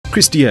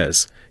Chris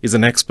Diaz is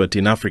an expert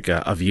in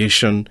Africa,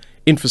 aviation,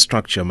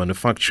 infrastructure,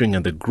 manufacturing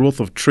and the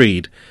growth of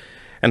trade,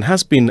 and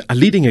has been a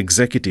leading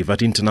executive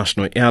at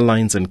International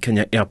Airlines and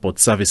Kenya Airport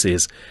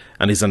Services,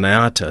 and is an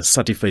IATA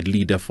certified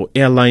leader for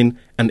airline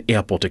and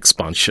airport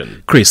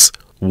expansion. Chris,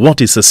 what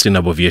is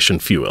sustainable aviation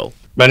fuel?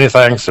 Many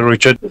thanks,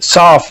 Richard.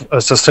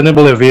 SAF,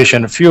 sustainable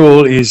aviation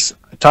fuel, is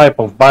a type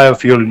of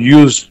biofuel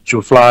used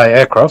to fly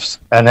aircrafts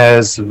and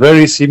has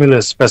very similar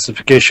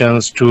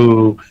specifications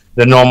to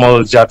the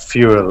normal jet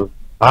fuel.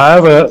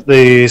 However,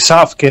 the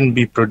SAF can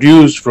be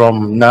produced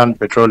from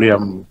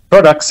non-petroleum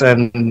products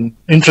and,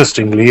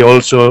 interestingly,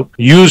 also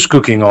use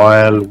cooking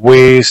oil,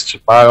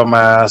 waste,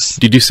 biomass.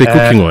 Did you say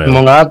cooking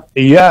oil?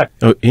 Yeah.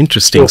 Oh,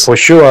 interesting. So for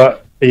sure,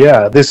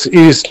 yeah, this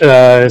is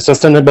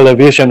sustainable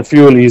aviation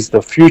fuel is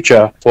the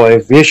future for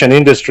aviation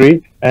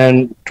industry.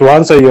 And to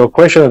answer your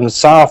question,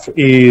 SAF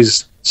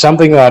is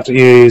something that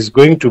is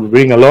going to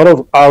bring a lot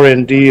of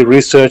R&D,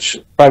 research,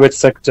 private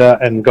sector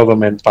and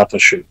government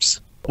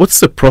partnerships.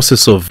 What's the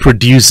process of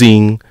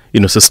producing,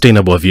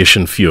 sustainable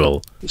aviation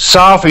fuel?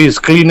 SAF is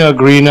cleaner,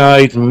 greener.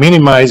 It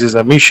minimizes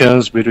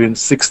emissions between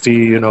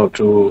 60,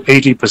 to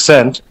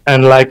 80%.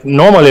 And like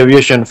normal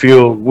aviation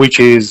fuel,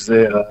 which is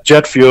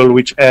jet fuel,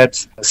 which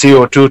adds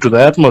CO2 to the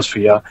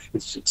atmosphere,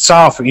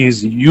 SAF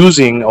is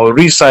using or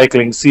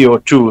recycling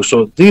CO2.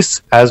 So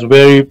this has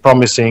very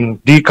promising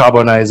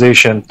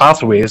decarbonization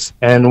pathways.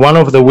 And one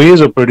of the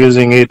ways of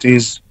producing it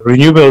is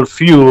renewable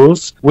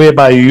fuels,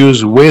 whereby you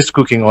use waste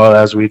cooking oil,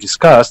 as we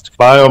discussed,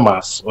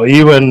 biomass, or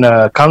even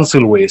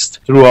council waste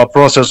through a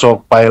process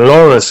of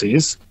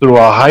pyrolysis, through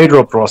a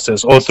hydro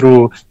process, or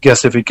through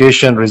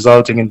gasification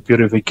resulting in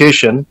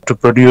purification to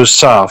produce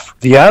SAF.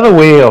 The other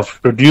way of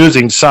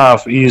producing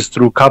SAF is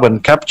through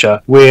carbon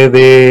capture, where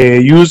they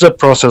use a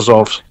process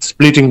of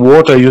splitting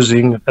water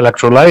using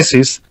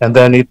electrolysis, and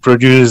then it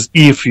produces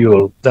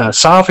e-fuel. The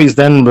SAF is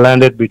then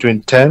blended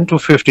between 10 to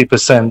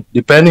 50%,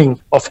 depending,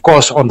 of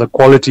course, on the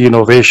quality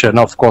innovation,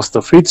 of course, the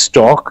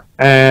feedstock,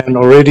 and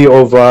already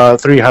over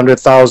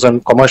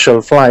 300,000 commercial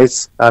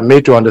flights,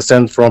 made to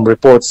understand from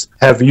reports,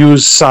 have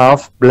used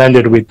SAF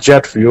blended with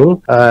jet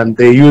fuel, and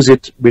they use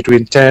it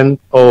between 10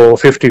 or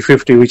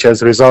 50-50, which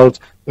has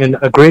resulted in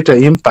a greater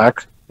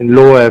impact in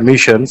lower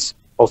emissions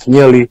of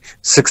nearly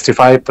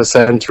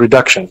 65%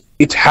 reduction.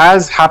 It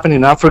has happened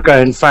in Africa.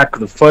 In fact,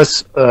 the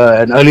first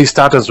and early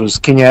starters was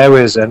Kenya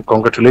Airways, and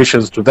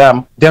congratulations to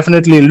them.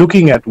 Definitely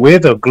looking at where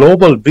the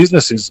global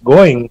business is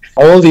going,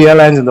 all the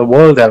airlines in the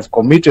world have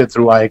committed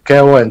through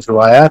ICAO and through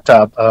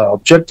IATA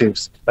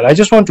objectives. But I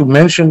just want to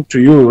mention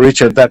to you,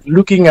 Richard, that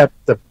looking at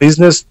the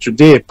business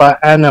today, per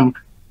annum,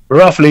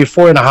 roughly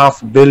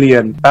 4.5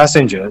 billion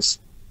passengers,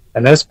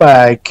 and as per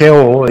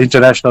ICAO,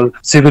 International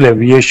Civil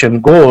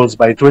Aviation Goals,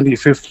 by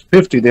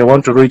 2050, they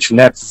want to reach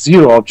net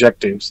zero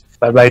objectives.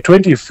 But by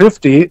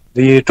 2050,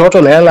 the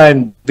total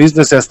airline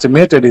business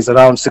estimated is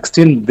around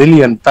 16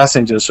 billion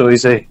passengers. So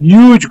it's a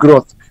huge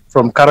growth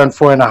from current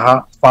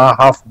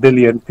 4.5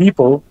 billion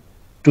people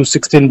to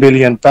 16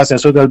 billion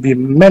passengers. So there'll be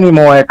many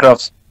more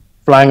aircrafts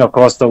flying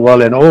across the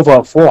world and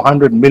over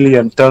 400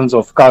 million tons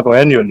of cargo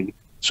annually.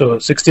 So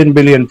 16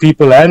 billion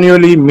people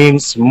annually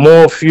means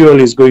more fuel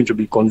is going to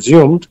be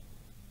consumed.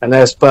 And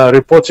as per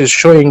reports is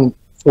showing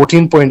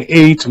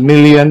 14.8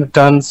 million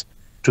tons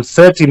to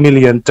 30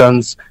 million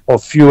tons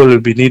of fuel will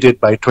be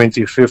needed by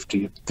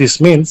 2050.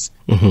 This means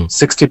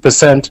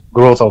 60%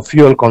 growth of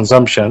fuel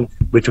consumption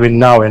between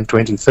now and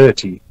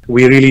 2030.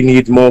 We really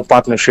need more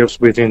partnerships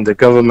between the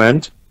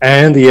government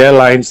and the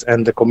airlines,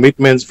 and the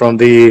commitments from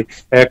the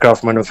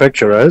aircraft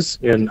manufacturers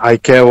in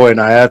ICAO and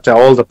IATA,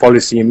 all the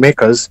policy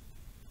makers,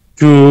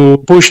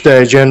 to push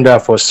the agenda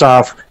for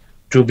SAF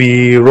to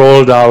be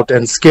rolled out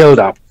and scaled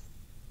up.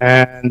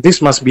 And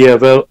this must be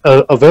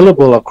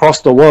available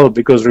across the world,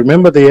 because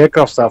remember, the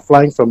aircrafts are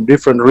flying from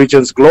different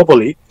regions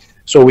globally.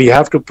 So we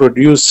have to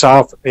produce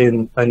SAF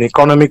in an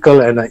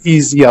economical and an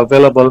easy,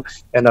 available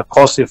and a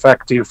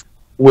cost-effective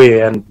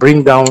way, and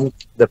bring down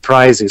the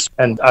prices.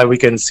 And we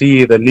can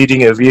see the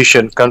leading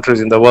aviation countries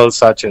in the world,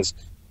 such as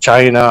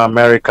China,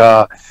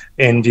 America,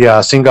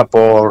 India,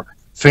 Singapore,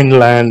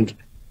 Finland,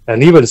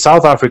 and even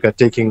South Africa,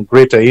 taking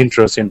greater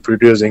interest in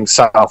producing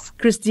SAF.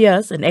 Chris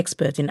Diaz, an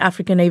expert in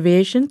African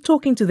aviation,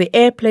 talking to the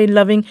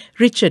airplane-loving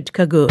Richard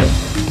Kagur.